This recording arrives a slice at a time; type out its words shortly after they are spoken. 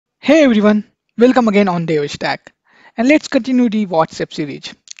Hey everyone, welcome again on Dave Stack. And let's continue the WhatsApp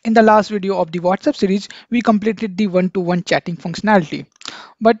series. In the last video of the WhatsApp series, we completed the one-to-one chatting functionality.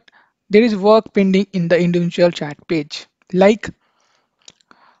 But there is work pending in the individual chat page. Like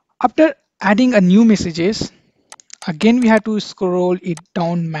after adding a new messages, again we have to scroll it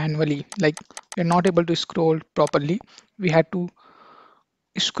down manually. Like we're not able to scroll properly. We had to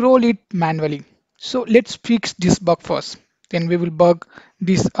scroll it manually. So let's fix this bug first. Then we will bug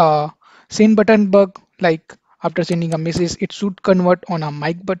this send button bug. Like after sending a message, it should convert on a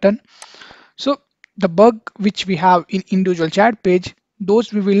mic button. So the bug which we have in individual chat page,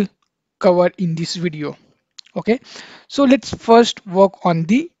 those we will cover in this video. Okay, so let's first work on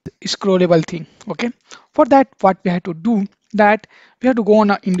the scrollable thing. Okay, for that what we have to do, that we have to go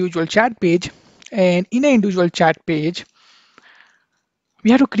on an individual chat page, and in an individual chat page we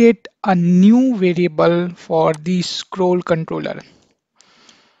have to create a new variable for the scroll controller.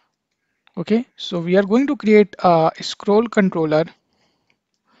 Okay, so we are going to create a scroll controller,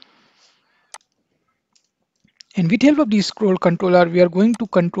 and with help of the scroll controller we are going to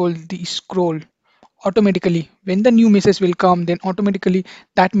control the scroll automatically. When the new message will come, then automatically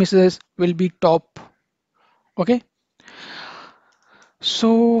that message will be top. Okay,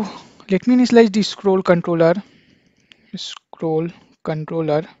 so let me initialize the scroll controller.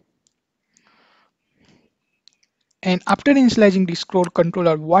 And after initializing the scroll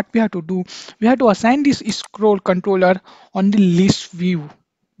controller, what we have to do, we have to assign this scroll controller on the list view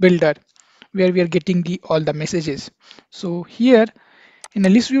builder, where we are getting the all the messages. So here in the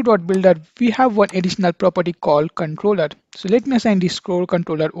ListView.builder, we have one additional property called controller. So let me assign the scroll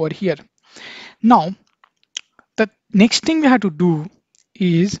controller over here. Now, the next thing we have to do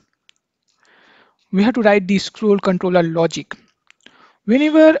is we have to write the scroll controller logic.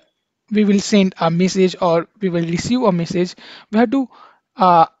 Whenever we will send a message or we will receive a message, we have to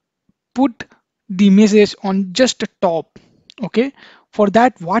uh, put the message on just the top. Okay, for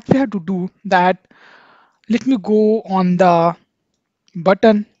that what we have to do, that let me go on the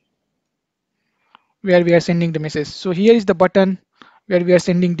button where we are sending the message. So here is the button where we are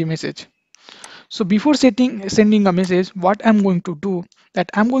sending the message. So before sending a message, what I'm going to do, that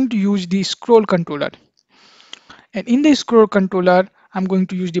I'm going to use the scroll controller, and in the scroll controller I'm going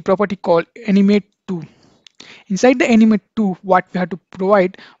to use the property called animate to. Inside the animate to, what we have to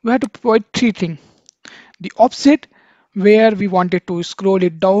provide three things: the offset, where we wanted to scroll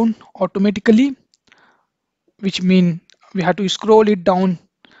it down automatically, which mean we have to scroll it down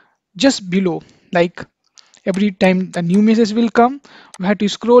just below. Like every time the new message will come, we have to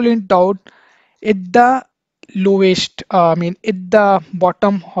scroll it down at the lowest, at the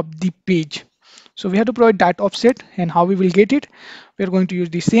bottom of the page. So we have to provide that offset, and how we will get it, we are going to use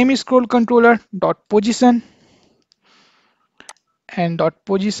the same scroll controller dot position and dot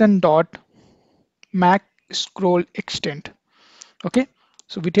position dot max scroll extent. Okay,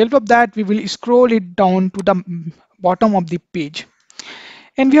 so with help of that we will scroll it down to the bottom of the page,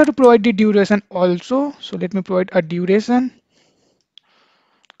 and we have to provide the duration also. So let me provide a duration.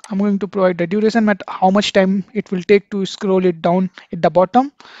 I'm going to provide the duration at how much time it will take to scroll it down at the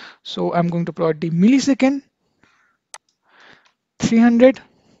bottom. So I'm going to provide the millisecond, 300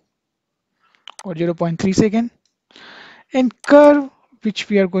 or 0.3 second, and curve which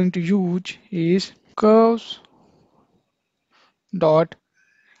we are going to use is curves dot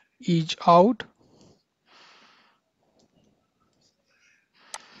each out.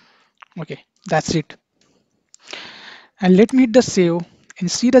 Okay, that's it. And let me hit the save and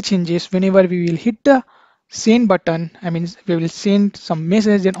see the changes. Whenever we will hit the send button, I mean we will send some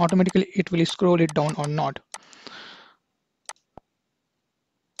message, then automatically it will scroll it down or not.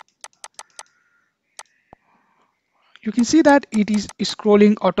 You can see that it is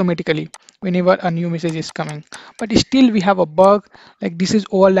scrolling automatically whenever a new message is coming, but still we have a bug, like this is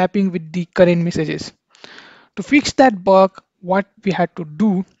overlapping with the current messages. To fix that bug, what we had to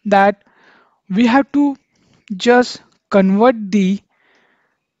do, that we have to just convert the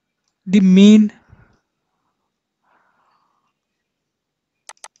main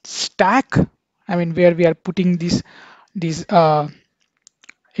stack, I mean where we are putting this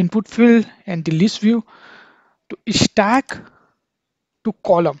input field and the list view, to stack to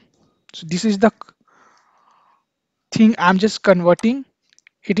column. So this is the thing I'm just converting.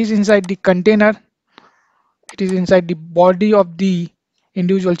 It is inside the container, it is inside the body of the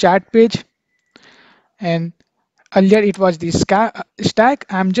individual chat page, and earlier it was the stack.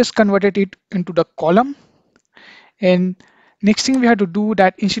 I'm just converted it into the column. And next thing we have to do,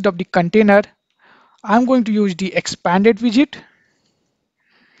 that instead of the container, I'm going to use the expanded widget.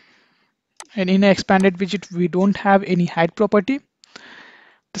 And in an expanded widget we don't have any hide property.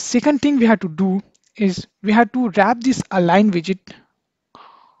 The second thing we have to do is we have to wrap this align widget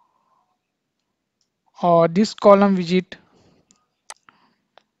or this column widget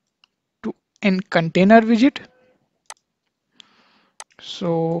to an container widget.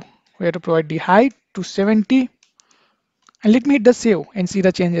 So we have to provide the height to 70, and let me hit the save and see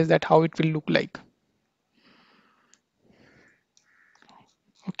the changes that how it will look like.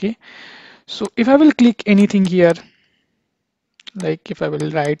 Okay, so if I will click anything here, like if I will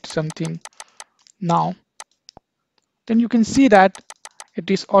write something now, then you can see that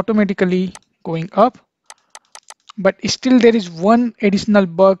it is automatically going up, but still there is one additional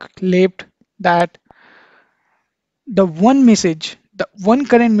bug left, that the one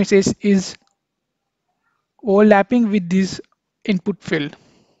current message is overlapping with this input field.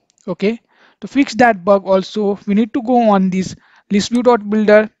 Okay, to fix that bug also we need to go on this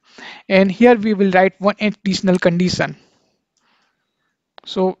ListView.builder, and here we will write one additional condition.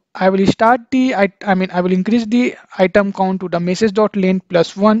 So I will start the I will increase the item count to the message.length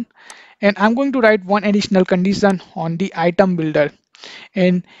plus 1, and I'm going to write one additional condition on the item builder,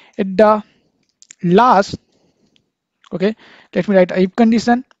 and at the last, okay, let me write a if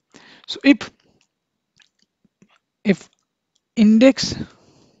condition. So if index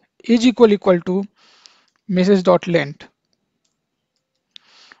is equal to message.length,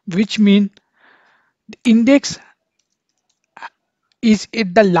 which means the index is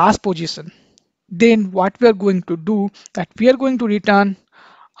at the last position, then what we are going to do, that we are going to return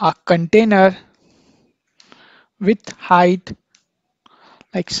a container with height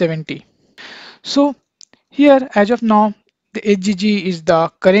like 70. So here as of now the HGG is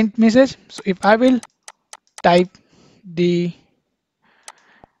the current message. So if I will type the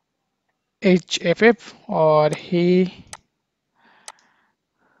HFF or hey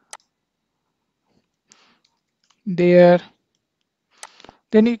there,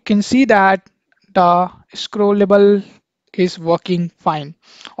 then you can see that the scrollable is working fine.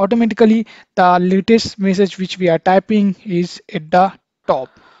 Automatically the latest message which we are typing is at the top.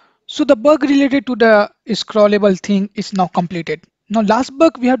 So the bug related to the scrollable thing is now completed. Now last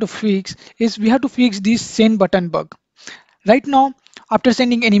bug we have to fix is we have to fix this send button bug. Right now, after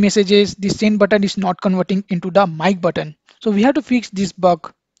sending any messages, the send button is not converting into the mic button. So we have to fix this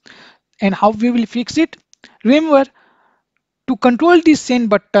bug. And how we will fix it? Remember, to control this send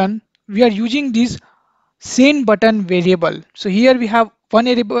button, we are using this send button variable. So here we have one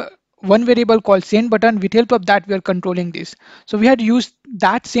variable called send button. With help of that we are controlling this. So we had to use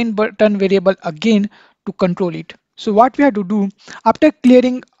that send button variable again to control it. So what we have to do, after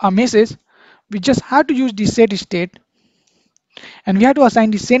clearing a message, we just have to use the set state, and we have to assign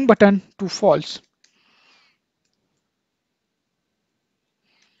the send button to false.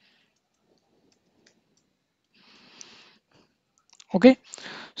 Okay,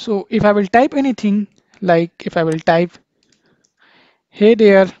 so if I will type anything, like if I will type hey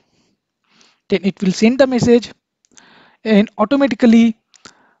there, then it will send the message, and automatically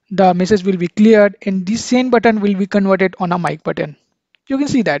the message will be cleared, and this send button will be converted on a mic button. You can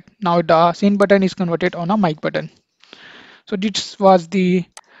see that now the send button is converted on a mic button. So this was the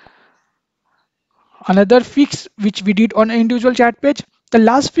another fix which we did on an individual chat page. The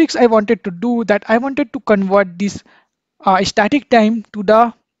last fix I wanted to do, that I wanted to convert this static time to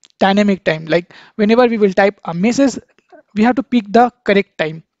the dynamic time. Like whenever we will type a message, we have to pick the correct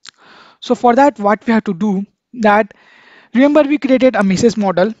time. So for that, what we have to do, that remember we created a message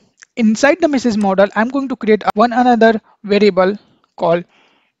model. Inside the message model, I'm going to create one another variable called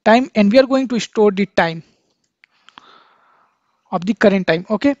time, and we are going to store the time of the current time.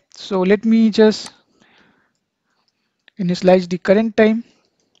 Okay, so let me just initialize the current time,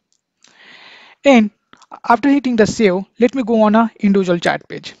 and after hitting the save, let me go on a individual chat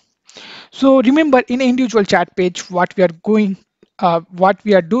page. So remember, in an individual chat page, what we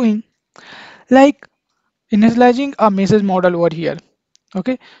are doing, like initializing a message model over here.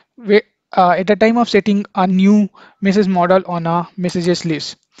 Okay, we, at the time of setting a new message model on a messages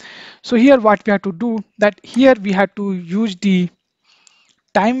list. So here what we have to do, that here we have to use the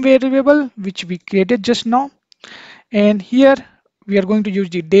time variable which we created just now, and here we are going to use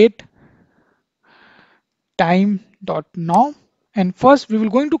the date time dot now, and first we will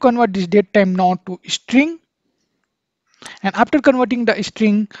going to convert this date time now to string, and after converting the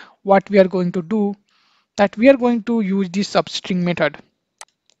string, what we are going to do, that we are going to use the substring method,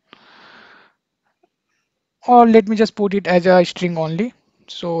 or let me just put it as a string only.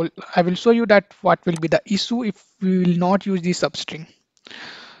 So I will show you that what will be the issue if we will not use the substring.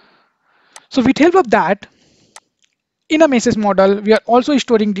 So with help of that, in a message model, we are also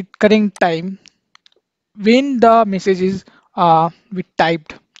storing the current time when the message is we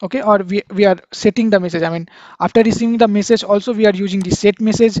typed, okay, or we are setting the message. I mean, after receiving the message also we are using the set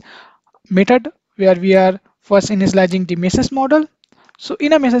message method where we are first initializing the message model. So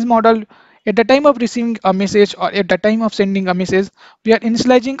in a message model, at the time of receiving a message or at the time of sending a message, we are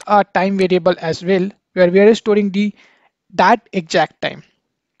initializing a time variable as well, where we are storing the that exact time.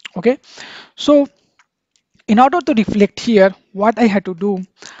 Okay, so in order to reflect here, what I had to do,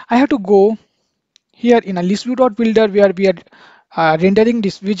 I had to go here in a ListView.builder where we are rendering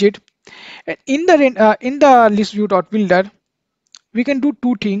this widget. And in the ListView.builder, we can do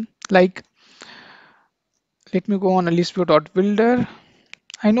two things. Like, let me go on a ListView.builder.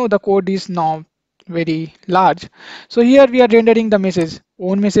 I know the code is now very large. So here we are rendering the message,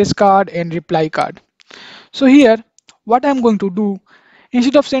 own message card and reply card. So here, what I'm going to do,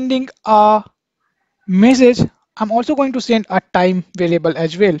 instead of sending a message, I'm also going to send a time variable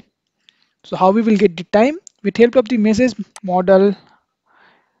as well. So how we will get the time? With help of the message model,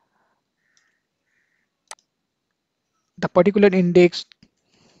 the particular index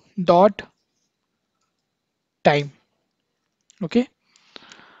dot time. Okay,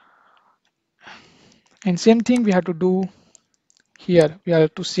 and same thing we have to do here. We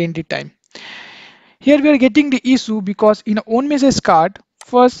have to send the time. Here we are getting the issue because in a own message card,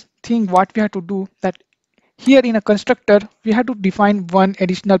 first thing what we have to do that here in a constructor we have to define one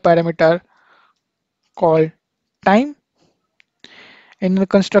additional parameter called time, and in the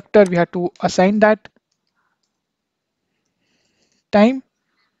constructor we have to assign that time.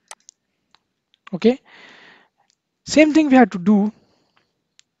 Okay, same thing we have to do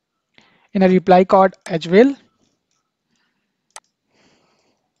in a reply card as well.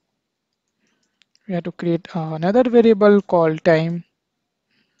 We have to create another variable called time,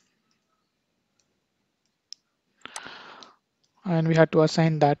 and we have to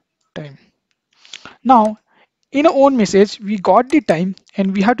assign that time. Now in our own message we got the time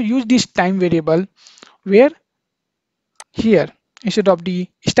and we have to use this time variable where here instead of the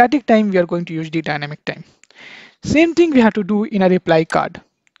static time we are going to use the dynamic time. Same thing we have to do in a reply card.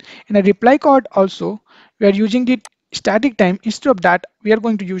 In a reply card also we are using the static time. Instead of that we are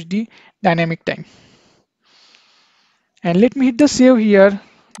going to use the dynamic time. And let me hit the save here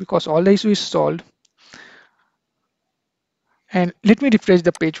because all the issue is solved. And let me refresh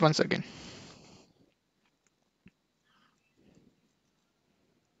the page once again.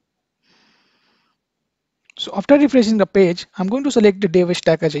 So after refreshing the page, I'm going to select the dev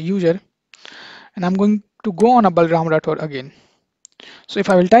stack as a user and I'm going to go on a Balram Rathod again. So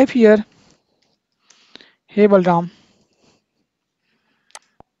if I will type here, hey Balram,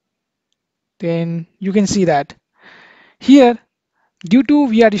 then you can see that here due to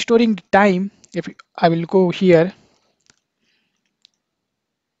we are storing the time, if I will go here,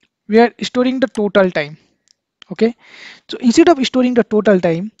 we are storing the total time. Okay, so instead of storing the total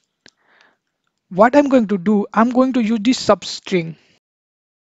time, what I'm going to do, I'm going to use this substring.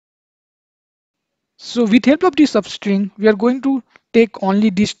 So with help of this substring, we are going to take only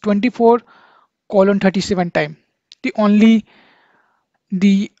this 24:37 time, the only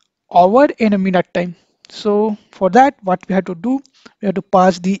the hour and a minute time. So for that, what we have to do, we have to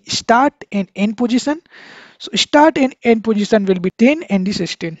pass the start and end position. So start and end position will be 10 and this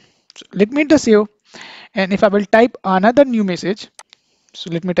is 10. So let me hit the save. And if I will type another new message, so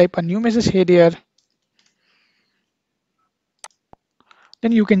let me type a new message here,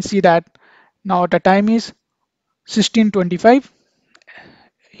 then you can see that now the time is 16:25.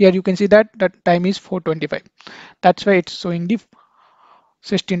 Here you can see that the time is 4:25. That's why it's showing the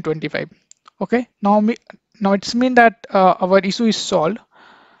 16:25. Okay, now it's mean that our issue is solved.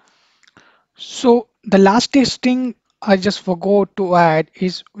 So the last testing I just forgot to add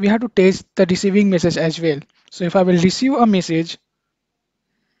is we have to test the receiving message as well. So if I will receive a message,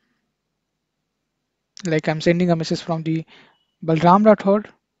 like I'm sending a message from the Balram Rathod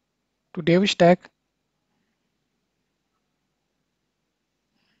to Dev Stack,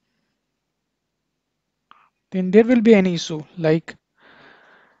 then there will be an issue like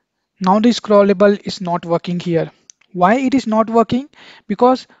now the scrollable is not working here. Why it is not working?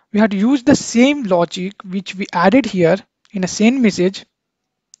 Because we had to use the same logic which we added here in a send message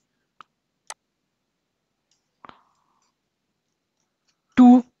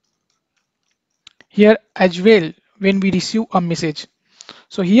to here as well when we receive a message.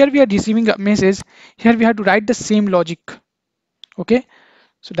 So here we are receiving a message. Here we have to write the same logic. Okay.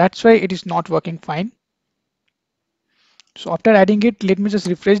 So that's why it is not working fine. So after adding it, let me just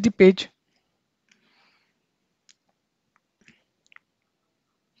refresh the page.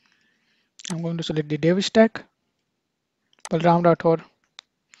 I'm going to select the dev stack, Balram Rathod,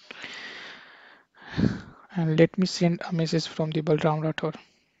 And let me send a message from the Balram Rathore.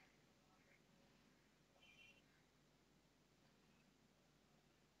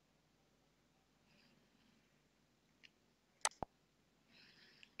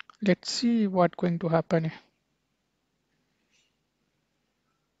 Let's see what's going to happen.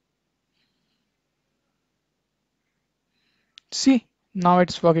 See, now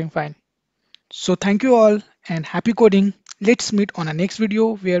it's working fine. So thank you all and happy coding. Let's meet on a next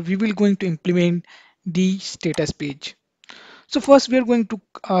video where we will going to implement the status page. So first we are going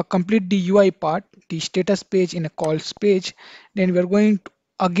to complete the UI part, the status page in a calls page. Then we are going to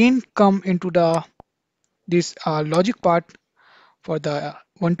again come into the this logic part for the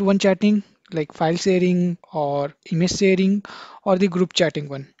one-to-one chatting like file sharing or image sharing or the group chatting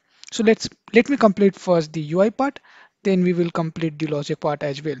one. So let me complete first the UI part, then we will complete the logic part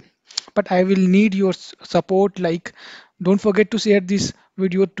as well. But I will need your support, like don't forget to share this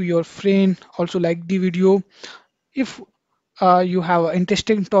video to your friend, also like the video. If you have an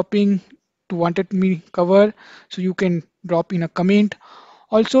interesting topic to wanted me cover, so you can drop in a comment.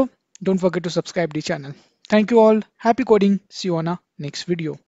 Also, don't forget to subscribe the channel. Thank you all. Happy coding. See you on a next video.